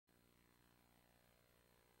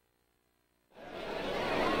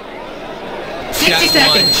60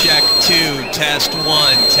 seconds. Check 1, check 2, test 1,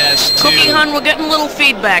 test 2. Cookie Hun, we're getting a little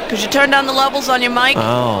feedback. Could you turn down the levels on your mic?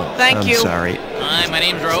 Oh, Thank you. I'm sorry. Hi, my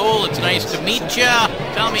name's Raoul. It's nice to meet ya.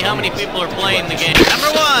 Tell me how many people are playing the game. Number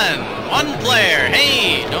 1 player.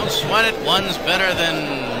 Hey, don't sweat it. One's better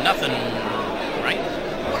than nothing, right?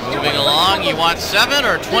 Moving along, you want 7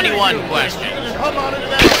 or 21 questions?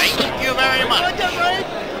 Thank you very much.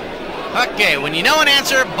 Okay, when you know an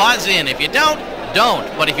answer, buzz in. If you don't.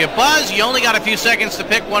 But if you buzz, you only got a few seconds to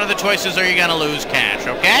pick one of the choices or you're going to lose cash,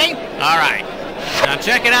 okay? All right. Now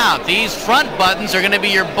check it out. These front buttons are going to be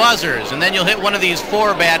your buzzers, and then you'll hit one of these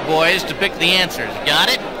 4 bad boys to pick the answers. Got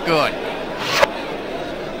it? Good.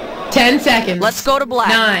 10 seconds. Let's go to black.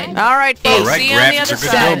 9. All right, folks. All right, See you on the graphics other are good to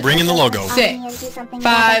side. go. Bring in the logo. 6,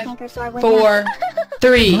 5, 4,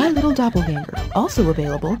 3. My Little Doppelganger. Also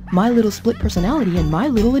available, My Little Split Personality and My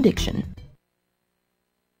Little Addiction.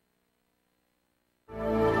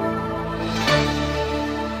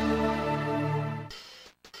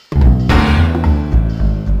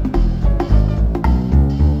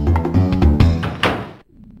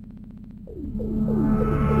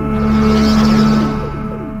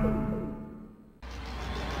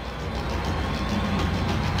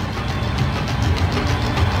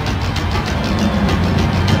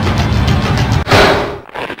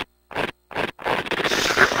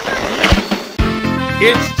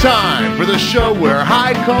 It's time for the show where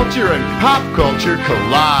high culture and pop culture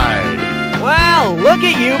collide. Wow, look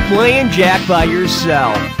at you playing Jack by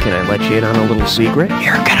yourself. Can I let you in on a little secret?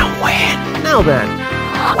 You're gonna win. Now then.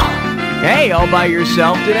 Hey, all by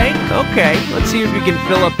yourself today? Okay, let's see if you can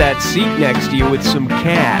fill up that seat next to you with some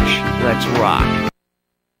cash. Let's rock.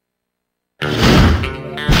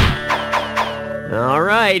 All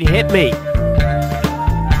right, hit me.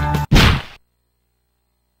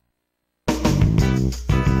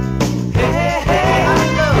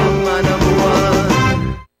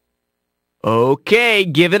 Okay,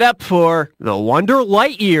 give it up for the Wonder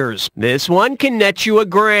Light Years. This one can net you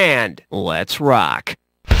 $1,000. Let's rock.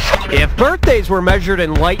 If birthdays were measured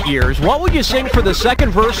in light years, what would you sing for the second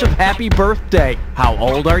verse of Happy Birthday? How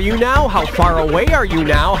old are you now? How far away are you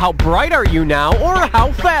now? How bright are you now? Or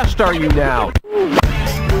how fast are you now?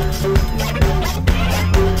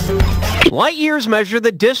 Light years measure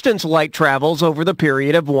the distance light travels over the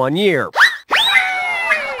period of 1 year.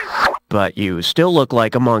 But you still look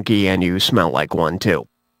like a monkey and you smell like one too.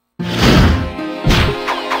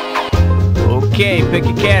 Okay, pick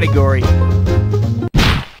a category.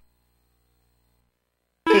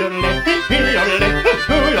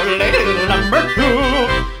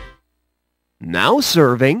 Now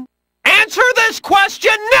serving. Answer this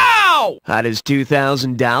question now! How does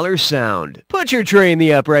 $2,000 sound? Put your tray in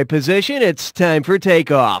the upright position. It's time for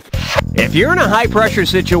takeoff. If you're in a high-pressure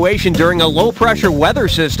situation during a low-pressure weather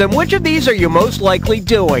system, which of these are you most likely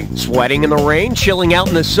doing? Sweating in the rain, chilling out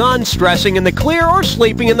in the sun, stressing in the clear, or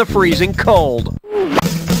sleeping in the freezing cold?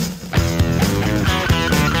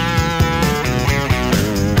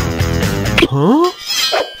 Huh?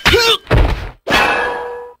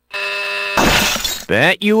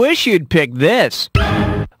 Bet you wish you'd pick this.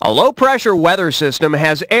 A low-pressure weather system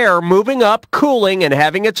has air moving up, cooling, and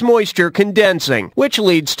having its moisture condensing, which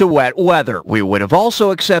leads to wet weather. We would have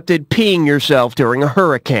also accepted peeing yourself during a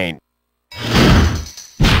hurricane.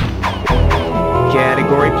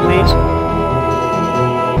 Category, please.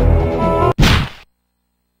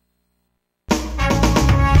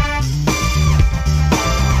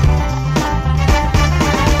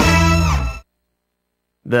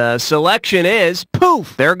 The selection is,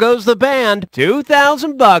 poof, there goes the band.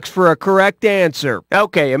 $2,000 for a correct answer.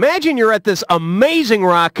 Okay, imagine you're at this amazing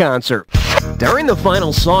rock concert. During the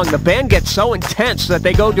final song, the band gets so intense that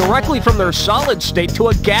they go directly from their solid state to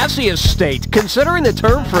a gaseous state. Considering the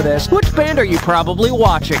term for this, which band are you probably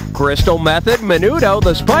watching? Crystal Method, Menudo,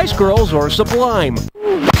 the Spice Girls, or Sublime?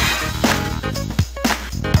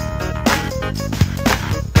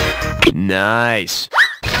 Nice.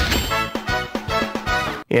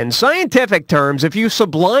 In scientific terms, if you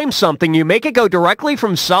sublime something, you make it go directly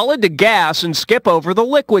from solid to gas and skip over the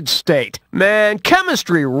liquid state. Man,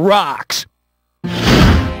 chemistry rocks!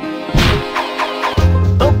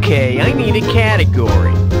 Okay, I need a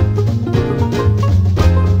category.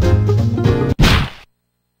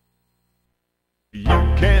 You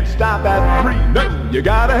can't stop at 3, no, you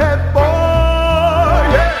gotta head for,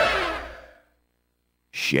 yeah!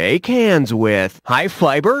 Shake hands with high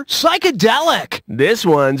fiber psychedelic. This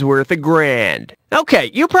one's worth $1,000. Okay,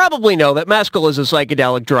 you probably know that mescal is a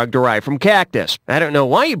psychedelic drug derived from cactus. I don't know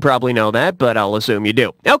why you probably know that, but I'll assume you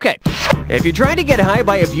do. Okay, If you tried to get high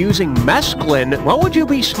by abusing mescaline, what would you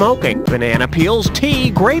be smoking? Banana peels, tea,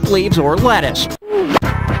 grape leaves, or lettuce?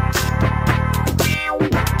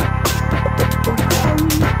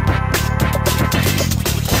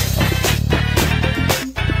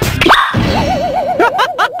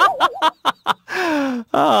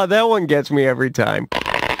 Oh, that one gets me every time.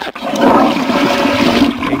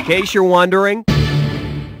 In case you're wondering,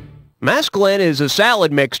 mescaline is a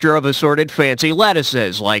salad mixture of assorted fancy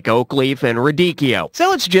lettuces like oak leaf and radicchio.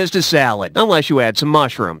 So it's just a salad, unless you add some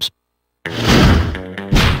mushrooms. I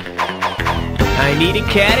need a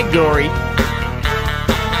category.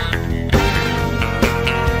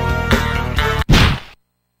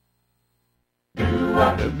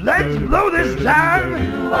 Let's blow this time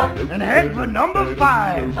and head for number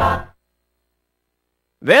 5.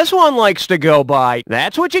 This one likes to go by.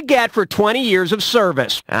 That's what you get for 20 years of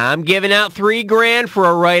service. I'm giving out $3 grand for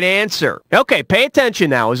a right answer. Okay, pay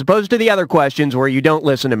attention now, as opposed to the other questions where you don't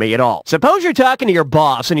listen to me at all. Suppose you're talking to your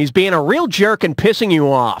boss and he's being a real jerk and pissing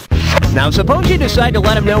you off. Now suppose you decide to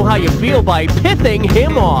let him know how you feel by pithing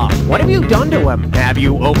him off. What have you done to him? Have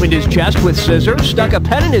you opened his chest with scissors, stuck a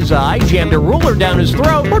pen in his eye, jammed a ruler down his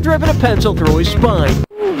throat, or driven a pencil through his spine?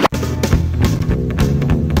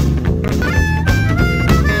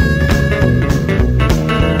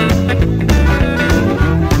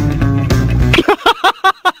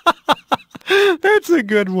 That's a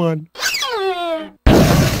good one.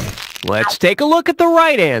 Let's take a look at the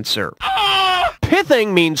right answer.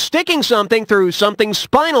 Pithing means sticking something through something's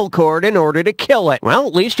spinal cord in order to kill it. Well,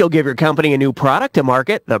 at least you'll give your company a new product to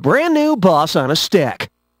market, the brand new Boss on a Stick.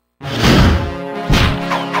 All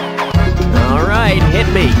right, hit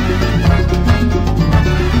me.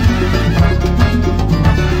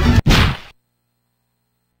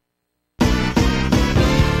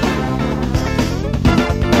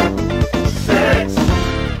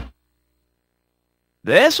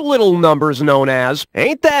 This little number's known as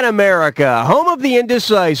Ain't That America, Home of the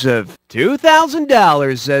Indecisive.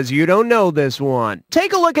 $2,000 says you don't know this one.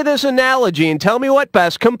 Take a look at this analogy and tell me what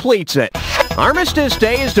best completes it. Armistice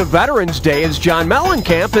Day is to Veterans Day as John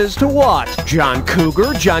Mellencamp is to what? John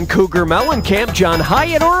Cougar, John Cougar Mellencamp, John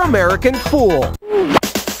Hyatt, or American Fool?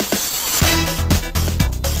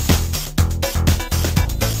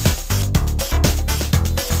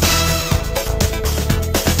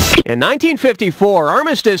 In 1954,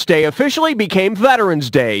 Armistice Day officially became Veterans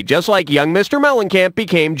Day, just like young Mr. Mellencamp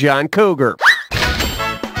became John Cougar.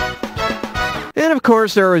 And of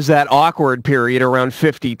course, there was that awkward period around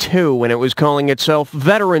 52 when it was calling itself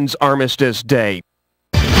Veterans Armistice Day.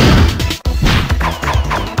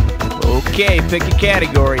 Okay, pick a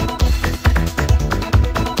category.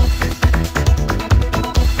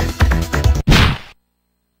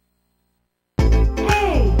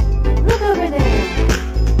 Hey, look over there.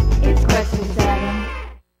 It's question 7.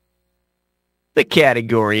 The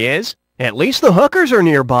category is, at least the hookers are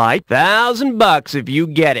nearby. $1,000 if you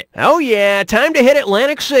get it. Oh yeah, time to hit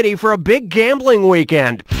Atlantic City for a big gambling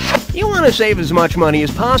weekend. You want to save as much money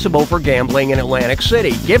as possible for gambling in Atlantic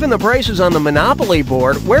City. Given the prices on the Monopoly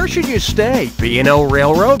board, where should you stay? B&O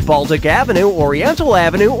Railroad, Baltic Avenue, Oriental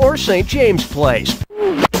Avenue, or St. James Place?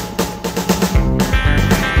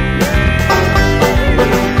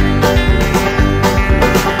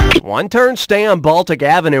 One turn stay on Baltic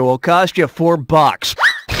Avenue will cost you $4.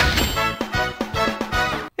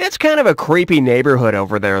 It's kind of a creepy neighborhood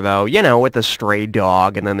over there, though. You know, with the stray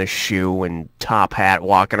dog and then the shoe and top hat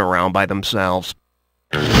walking around by themselves.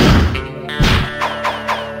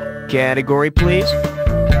 Category, please.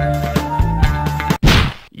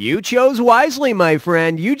 You chose wisely, my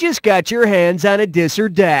friend. You just got your hands on a dis or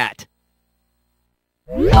dat.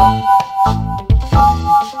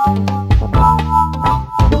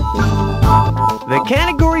 The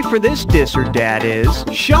category for this dis or dat is,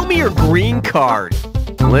 show me your green card.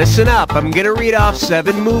 Listen up, I'm gonna read off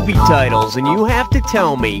 7 movie titles, and you have to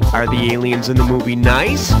tell me, are the aliens in the movie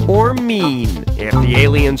nice or mean? If the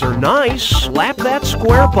aliens are nice, slap that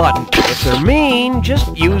square button. If they're mean,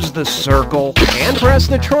 just use the circle and press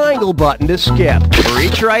the triangle button to skip. For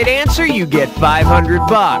each right answer, you get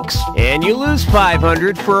 $500, and you lose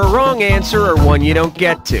 $500 for a wrong answer or one you don't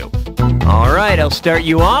get to. Alright, I'll start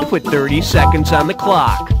you off with 30 seconds on the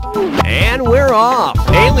clock. And we're off.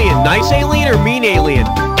 Alien, nice alien or mean alien?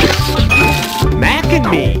 Mac and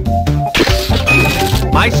me.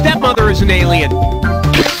 My stepmother is an alien.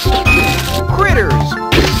 Critters.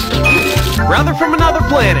 Brother from another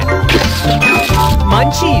planet.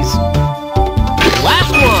 Munchies.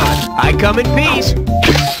 Last one. I come in peace.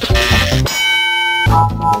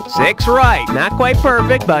 6 right. Not quite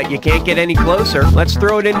perfect, but you can't get any closer. Let's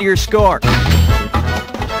throw it into your score.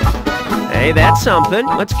 Hey, that's something.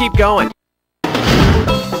 Let's keep going.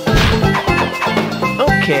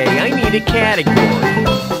 Okay, I need a category.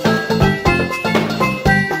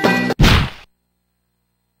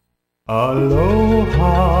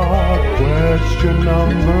 Aloha, question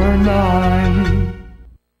number 9.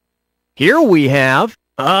 Here we have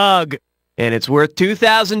ugh, and it's worth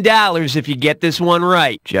 $2,000 if you get this one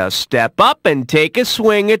right. Just step up and take a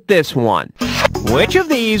swing at this one. Which of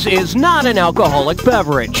these is not an alcoholic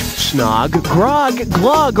beverage? Snog, grog,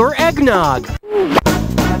 glug, or eggnog?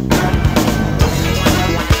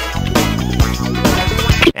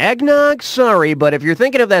 Eggnog? Sorry, but if you're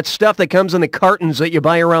thinking of that stuff that comes in the cartons that you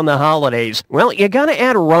buy around the holidays, well, you gotta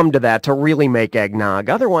add rum to that to really make eggnog.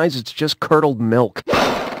 Otherwise, it's just curdled milk.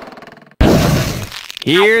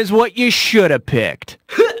 Here's what you should have picked.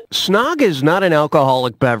 Snog is not an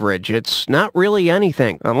alcoholic beverage. It's not really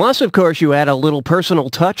anything. Unless, of course, you add a little personal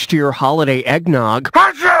touch to your holiday eggnog.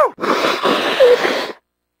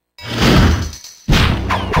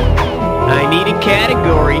 I need a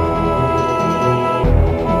category.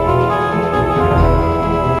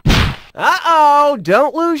 Uh-oh!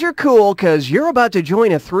 Don't lose your cool, 'cause you're about to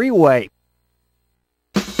join a three-way.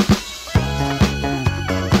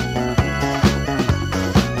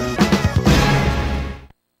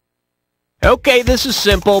 Okay, this is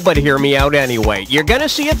simple, but hear me out anyway. You're gonna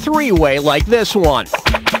see a three-way like this one.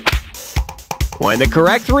 When the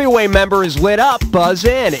correct three-way member is lit up, buzz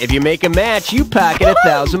in. If you make a match, you pocket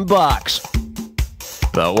 $1,000.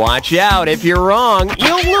 But watch out, if you're wrong,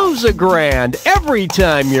 you'll lose $1,000 every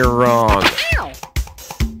time you're wrong.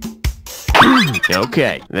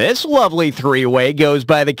 Okay, this lovely three-way goes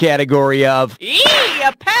by the category of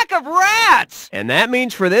a pack of rats! And that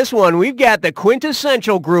means for this one, we've got the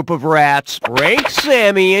quintessential group of rats, Frank,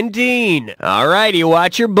 Sammy, and Dean. Alrighty,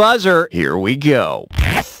 watch your buzzer. Here we go.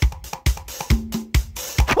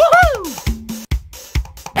 Woohoo!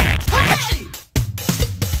 Hey!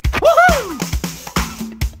 Woohoo!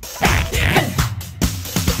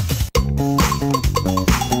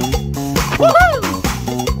 Woohoo!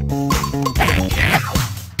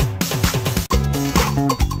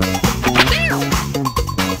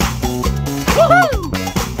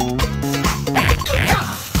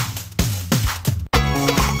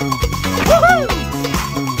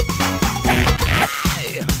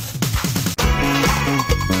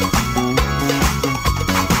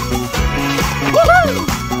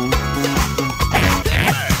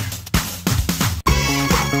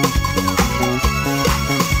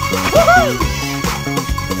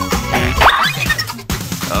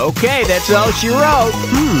 Okay, that's all she wrote.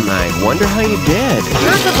 I wonder how you did.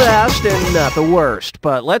 You're the best and not the worst,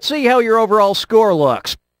 but let's see how your overall score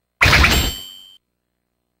looks.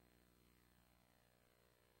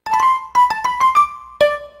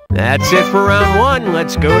 That's it for round 1.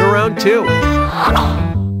 Let's go to round 2.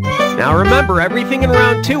 Now remember, everything in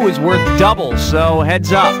round 2 is worth double, so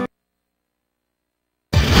heads up.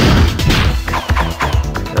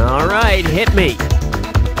 All right, hit me.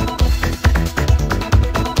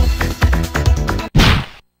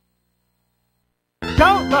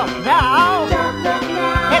 Don't look now.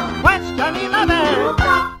 It's question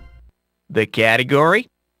 11. The category?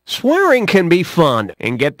 Swearing can be fun.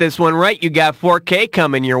 And get this one right, you got 4K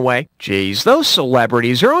coming your way. Geez, those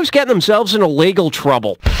celebrities are always getting themselves into legal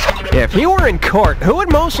trouble. If he were in court, who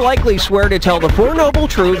would most likely swear to tell the Four Noble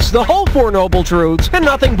Truths, the whole Four Noble Truths, and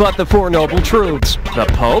nothing but the Four Noble Truths? The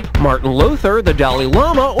Pope, Martin Luther, the Dalai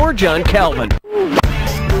Lama, or John Calvin?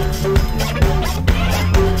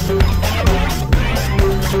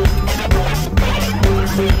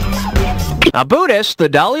 A Buddhist, the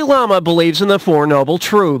Dalai Lama believes in the Four Noble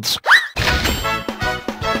Truths.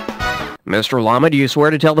 Mr. Lama, do you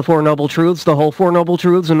swear to tell the Four Noble Truths, the whole Four Noble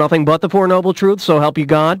Truths, and nothing but the Four Noble Truths, so help you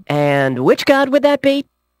God? And which God would that be?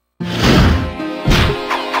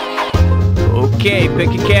 Okay, pick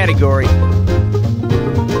a category.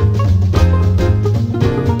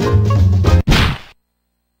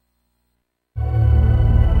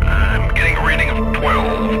 I'm getting a rating of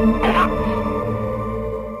 12. Over.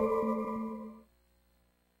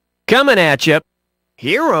 Coming at you.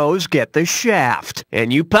 Heroes get the shaft,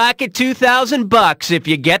 and you pocket $2,000 if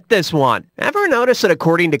you get this one. Ever notice that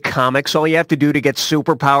according to comics, all you have to do to get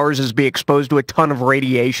superpowers is be exposed to a ton of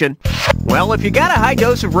radiation? Well, if you got a high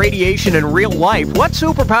dose of radiation in real life, what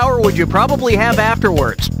superpower would you probably have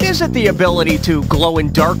afterwards? Is it the ability to glow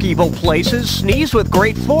in dark, evil places, sneeze with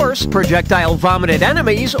great force, projectile vomit at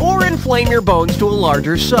enemies, or inflame your bones to a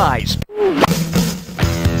larger size?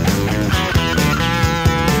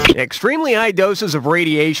 Extremely high doses of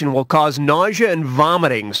radiation will cause nausea and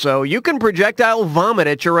vomiting, so you can projectile vomit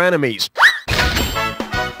at your enemies.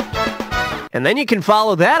 And then you can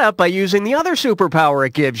follow that up by using the other superpower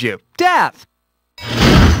it gives you, death.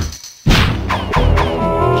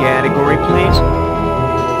 Category, please.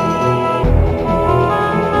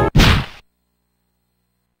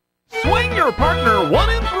 Swing your partner 1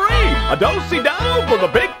 and 3. A do-si-do for the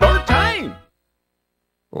big 13.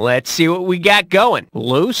 Let's see what we got going.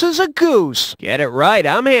 Loose as a goose. Get it right,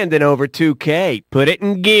 I'm handing over 2K. Put it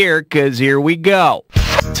in gear, 'cause here we go.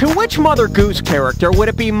 To which Mother Goose character would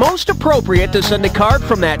it be most appropriate to send a card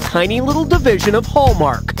from that tiny little division of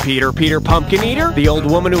Hallmark? Peter Pumpkin Eater, the old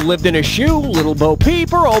woman who lived in a shoe, Little Bo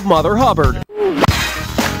Peep, or Old Mother Hubbard?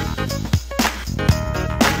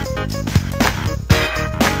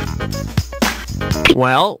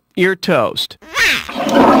 Well, you're toast.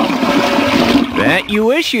 Bet you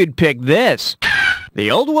wish you'd pick this. The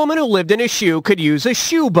old woman who lived in a shoe could use a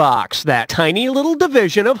shoebox, that tiny little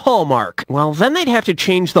division of Hallmark. Well, then they'd have to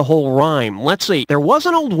change the whole rhyme. Let's see. There was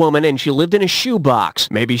an old woman and she lived in a shoebox.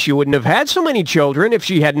 Maybe she wouldn't have had so many children if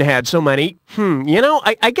she hadn't had so many. You know,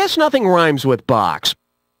 I guess nothing rhymes with box.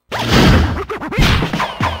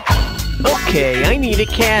 Okay, I need a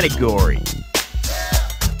category.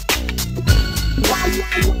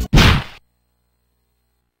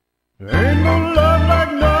 Ain't no love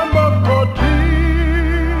like number 14.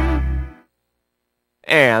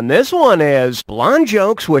 And this one is blonde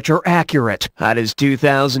jokes which are accurate. How does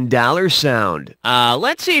 $2,000 sound?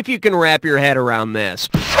 Let's see if you can wrap your head around this.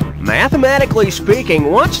 Mathematically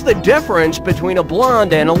speaking, what's the difference between a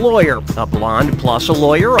blonde and a lawyer? A blonde plus a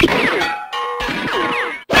lawyer?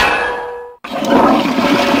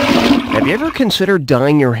 Have you ever considered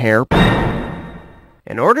dyeing your hair?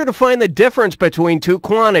 In order to find the difference between two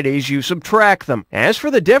quantities, you subtract them. As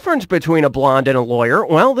for the difference between a blonde and a lawyer,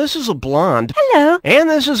 well, this is a blonde. Hello. And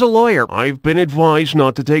this is a lawyer. I've been advised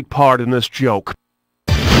not to take part in this joke.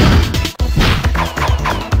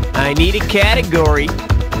 I need a category.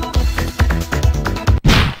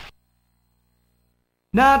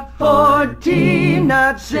 Not 14,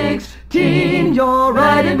 not 16, you're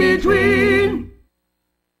right in between.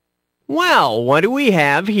 Well, what do we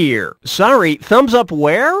have here? Sorry, thumbs up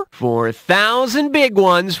where? 4,000 big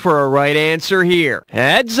ones for a right answer here.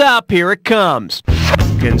 Heads up, here it comes.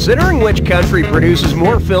 Considering which country produces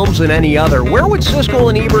more films than any other, where would Siskel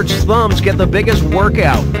and Ebert's thumbs get the biggest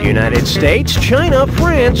workout? United States, China,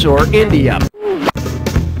 France, or India?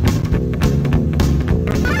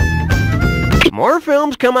 More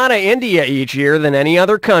films come out of India each year than any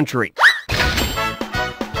other country.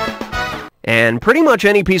 And pretty much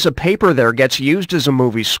any piece of paper there gets used as a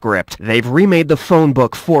movie script. They've remade the phone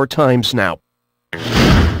book 4 times now. All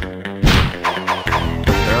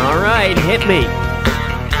right, hit me.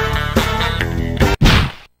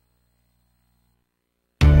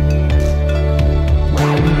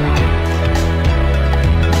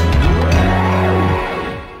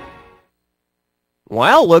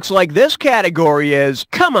 Well, looks like this category is,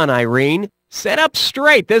 come on, Irene. Sit up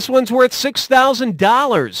straight. This one's worth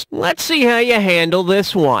 $6,000. Let's see how you handle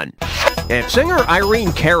this one. If singer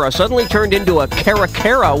Irene Cara suddenly turned into a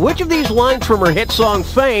Cara, which of these lines from her hit song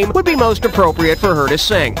Fame would be most appropriate for her to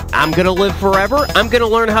sing? I'm gonna live forever, I'm gonna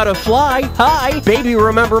learn how to fly, hi, baby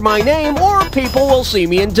remember my name, or people will see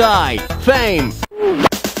me and die. Fame.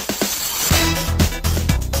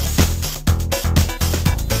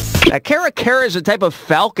 A Cara is a type of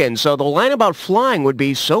falcon, so the line about flying would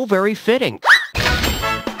be so very fitting.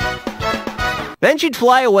 Then she'd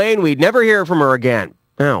fly away and we'd never hear from her again.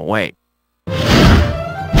 Oh, wait.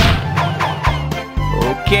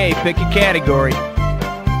 Okay, pick a category.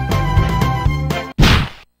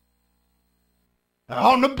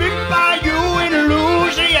 On the big bayou in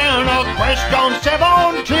Louisiana, question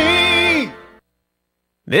 17.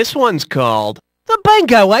 This one's called The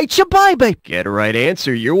Bingo Ate Your Baby. Get a right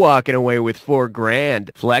answer, you're walking away with $4,000.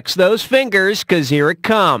 Flex those fingers, 'cause here it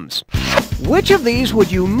comes. Which of these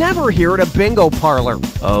would you never hear at a bingo parlor?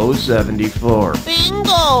 O74.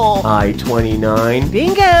 Bingo! I-29.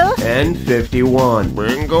 Bingo! N51.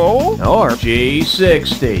 Bingo? Or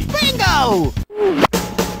G60. Bingo!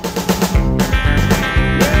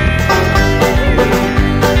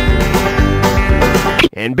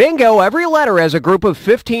 In bingo, every letter has a group of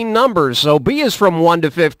 15 numbers, so B is from 1 to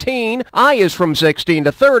 15, I is from 16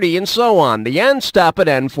 to 30, and so on. The N stop at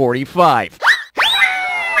N45.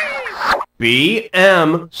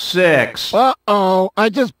 BM6. Uh-oh, I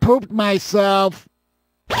just pooped myself.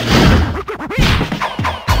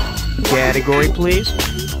 Category, please.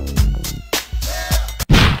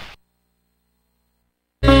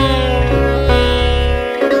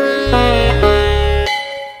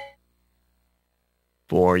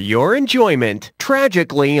 For your enjoyment,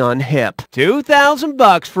 tragically unhip. 2,000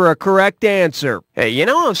 bucks for a correct answer. Hey, you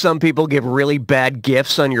know how some people give really bad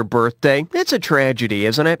gifts on your birthday? It's a tragedy,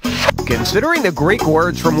 isn't it? Considering the Greek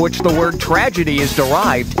words from which the word tragedy is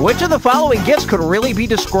derived, which of the following gifts could really be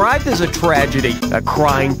described as a tragedy? A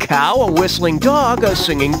crying cow, a whistling dog, a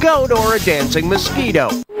singing goat, or a dancing mosquito?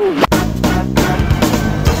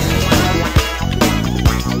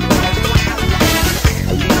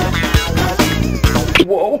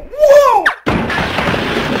 Whoa! Whoa!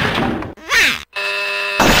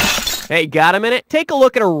 Hey, got a minute? Take a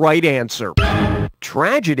look at a right answer.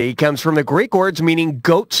 Tragedy comes from the Greek words meaning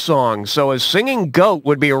goat song, so a singing goat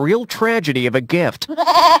would be a real tragedy of a gift. Okay,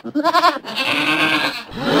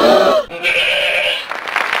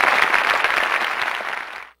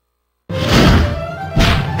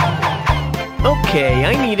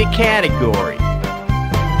 I need a category.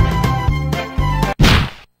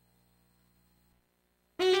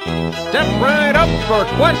 Step right up for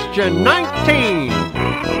question 19.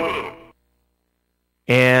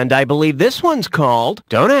 And I believe this one's called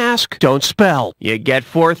Don't Ask, Don't Spell. You get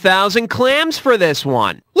 4,000 clams for this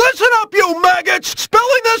one. Listen up, you maggots!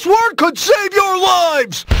 Spelling this word could save your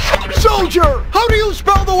lives! Soldier! How do you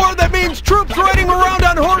spell the word that means troops riding around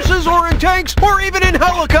on horses or in tanks or even in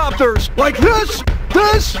helicopters? Like this,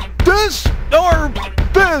 or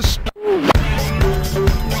this?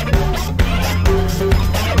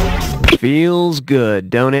 Feels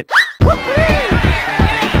good, don't it?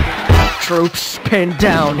 Troops pinned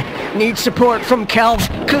down. Need support from Cal.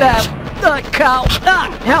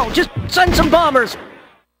 Hell, just send some bombers.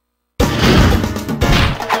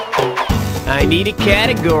 I need a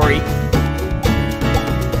category.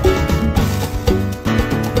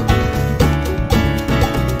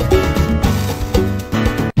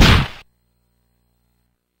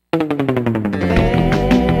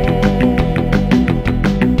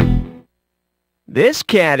 This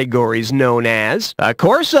category's known as a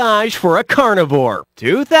corsage for a carnivore.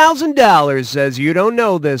 $2,000 says you don't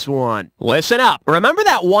know this one. Listen up. Remember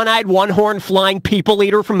that one-eyed, one-horned flying people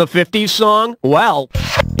eater from the 50s song? Well,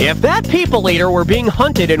 if that people eater were being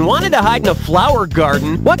hunted and wanted to hide in a flower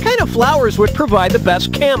garden, what kind of flowers would provide the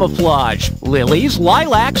best camouflage? Lilies,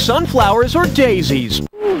 lilacs, sunflowers, or daisies?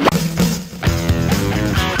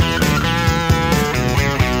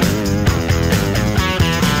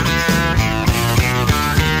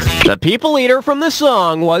 The people eater from the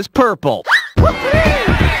song was purple.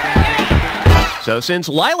 So since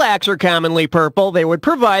lilacs are commonly purple, they would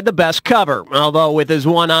provide the best cover. Although with his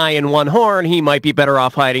one eye and one horn, he might be better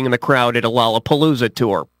off hiding in the crowd at a Lollapalooza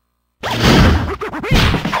tour.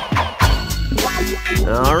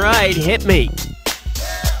 All right, hit me.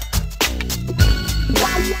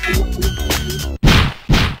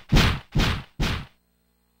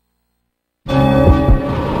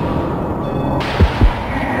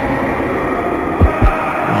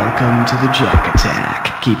 Welcome to the Jack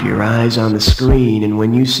Attack. Keep your eyes on the screen, and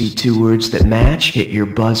when you see two words that match, hit your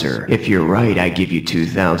buzzer. If you're right, I give you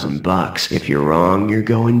 2,000 bucks. If you're wrong, you're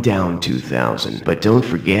going down 2,000. But don't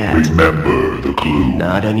forget, Remember the clue.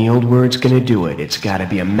 not any old word's gonna do it. It's gotta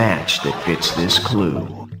be a match that fits this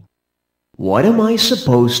clue. What am I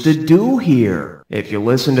supposed to do here? If you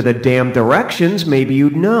listen to the damn directions, maybe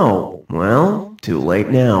you'd know. Well, too late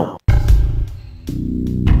now.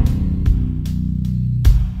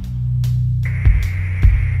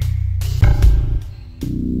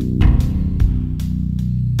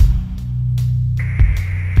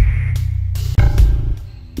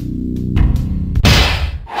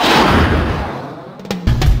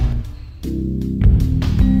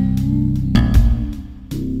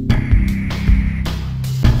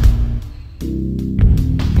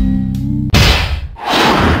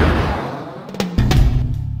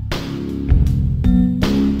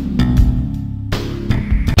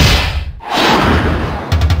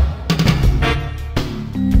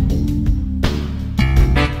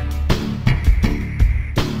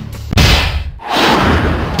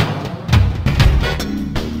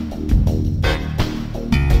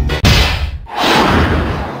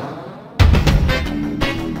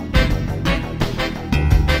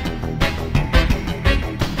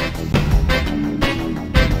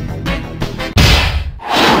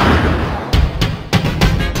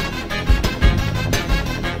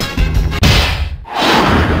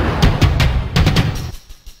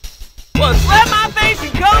 Well, slap my face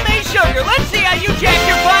and call me sugar. Let's see how you jack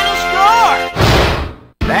your final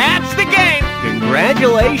score. That's the game!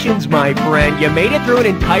 Congratulations, my friend. You made it through an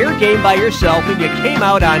entire game by yourself and you came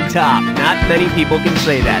out on top. Not many people can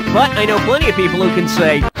say that, but I know plenty of people who can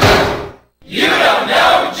say, "You don't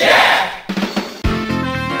know Jack!"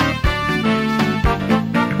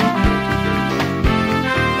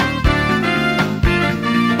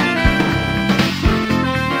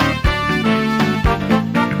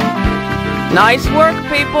 Nice work,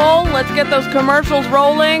 people. Let's get those commercials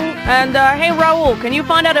rolling. And, hey, Raul, can you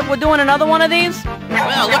find out if we're doing another one of these?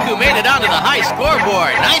 Well, look who made it onto the high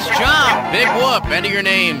scoreboard. Nice job. Big whoop. Enter your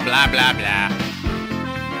name. Blah, blah, blah.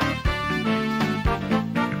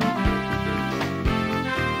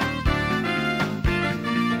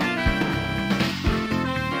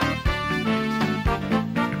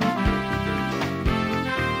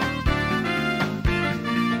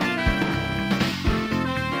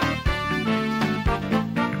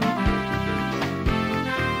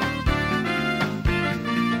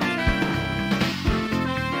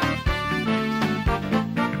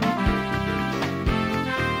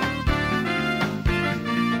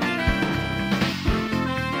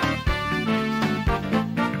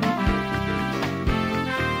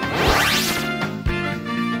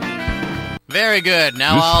 Very good.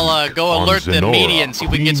 Now I'll go alert the media and see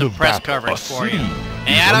if we can get some press coverage for you.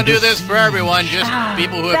 Hey, I don't do this for everyone, just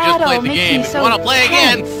people who have just played the game. If you want to play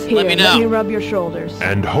again, let me know. Let me rub your shoulders.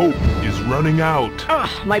 And hope is running out. Ugh,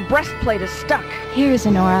 my breastplate is stuck. Here,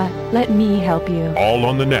 Zenora. Let me help you. All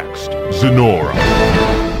on the next Zenora.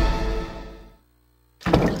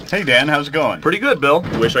 Hey, Dan, how's it going? Pretty good, Bill.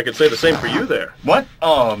 Wish I could say the same for you there. What?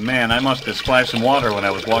 Oh, man, I must have splashed some water when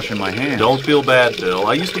I was washing my hands. Don't feel bad, Bill.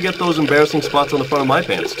 I used to get those embarrassing spots on the front of my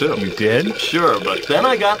pants, too. You did? Sure, but then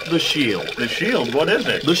I got the Shield. The Shield? What is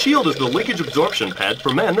it? The Shield is the leakage absorption pad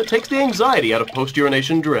for men that takes the anxiety out of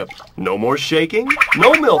post-urination drip. No more shaking,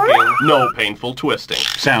 no milking, no painful twisting.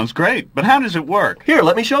 Sounds great, but how does it work? Here,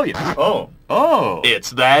 let me show you. Oh. It's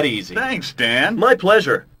that easy. Thanks, Dan. My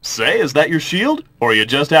pleasure. Say, is that your shield? Or are you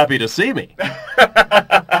just happy to see me?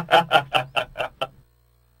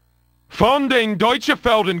 Von den Deutsche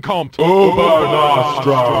Felden kommt.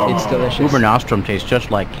 Ubernostrum. It's delicious. Ubernostrum tastes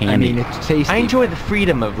just like candy. I mean, it's tasty. I enjoy the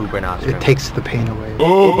freedom of Ubernostrum. It takes the pain away.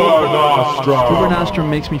 Ubernostrum. Ubernostrum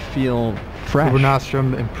makes me feel fresh.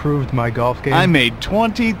 Ubernostrum improved my golf game. I made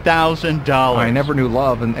 $20,000. I never knew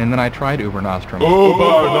love, and then I tried Ubernostrum.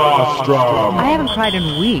 Ubernostrum. I haven't cried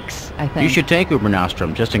in weeks, I think. You should take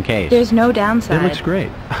Ubernostrum, just in case. There's no downside. It looks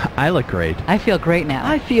great. I look great. I feel great now.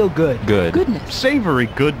 I feel good. Good. Goodness. Savory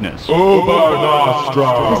goodness.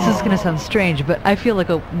 Ubernostrum. This is going to sound strange, but I feel like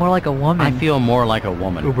more like a woman. I feel more like a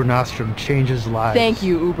woman. Ubernostrum changes lives. Thank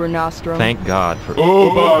you, Ubernostrum. Thank God for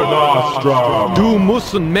Ubernostrum. Du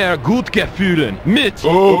müssen mehr gut gefühlen mit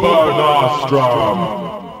Ubernostrum.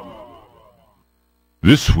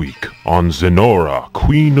 This week on Zenora,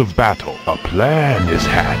 Queen of Battle, a plan is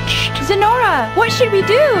hatched. Zenora, what should we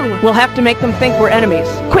do? We'll have to make them think we're enemies.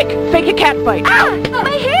 Quick, fake a cat fight. Ah! My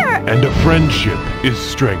hair! And a friendship is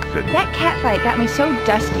strengthened. That cat fight got me so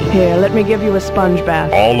dusty. Here, let me give you a sponge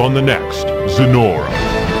bath. All on the next Zenora.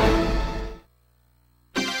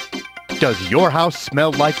 Does your house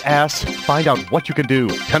smell like ass? Find out what you can do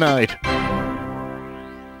tonight.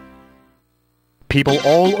 People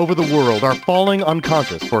all over the world are falling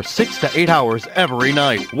unconscious for 6 to 8 hours every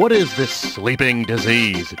night. What is this sleeping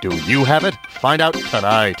disease? Do you have it? Find out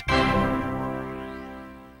tonight.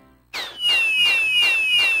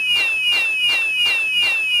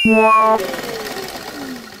 Yeah.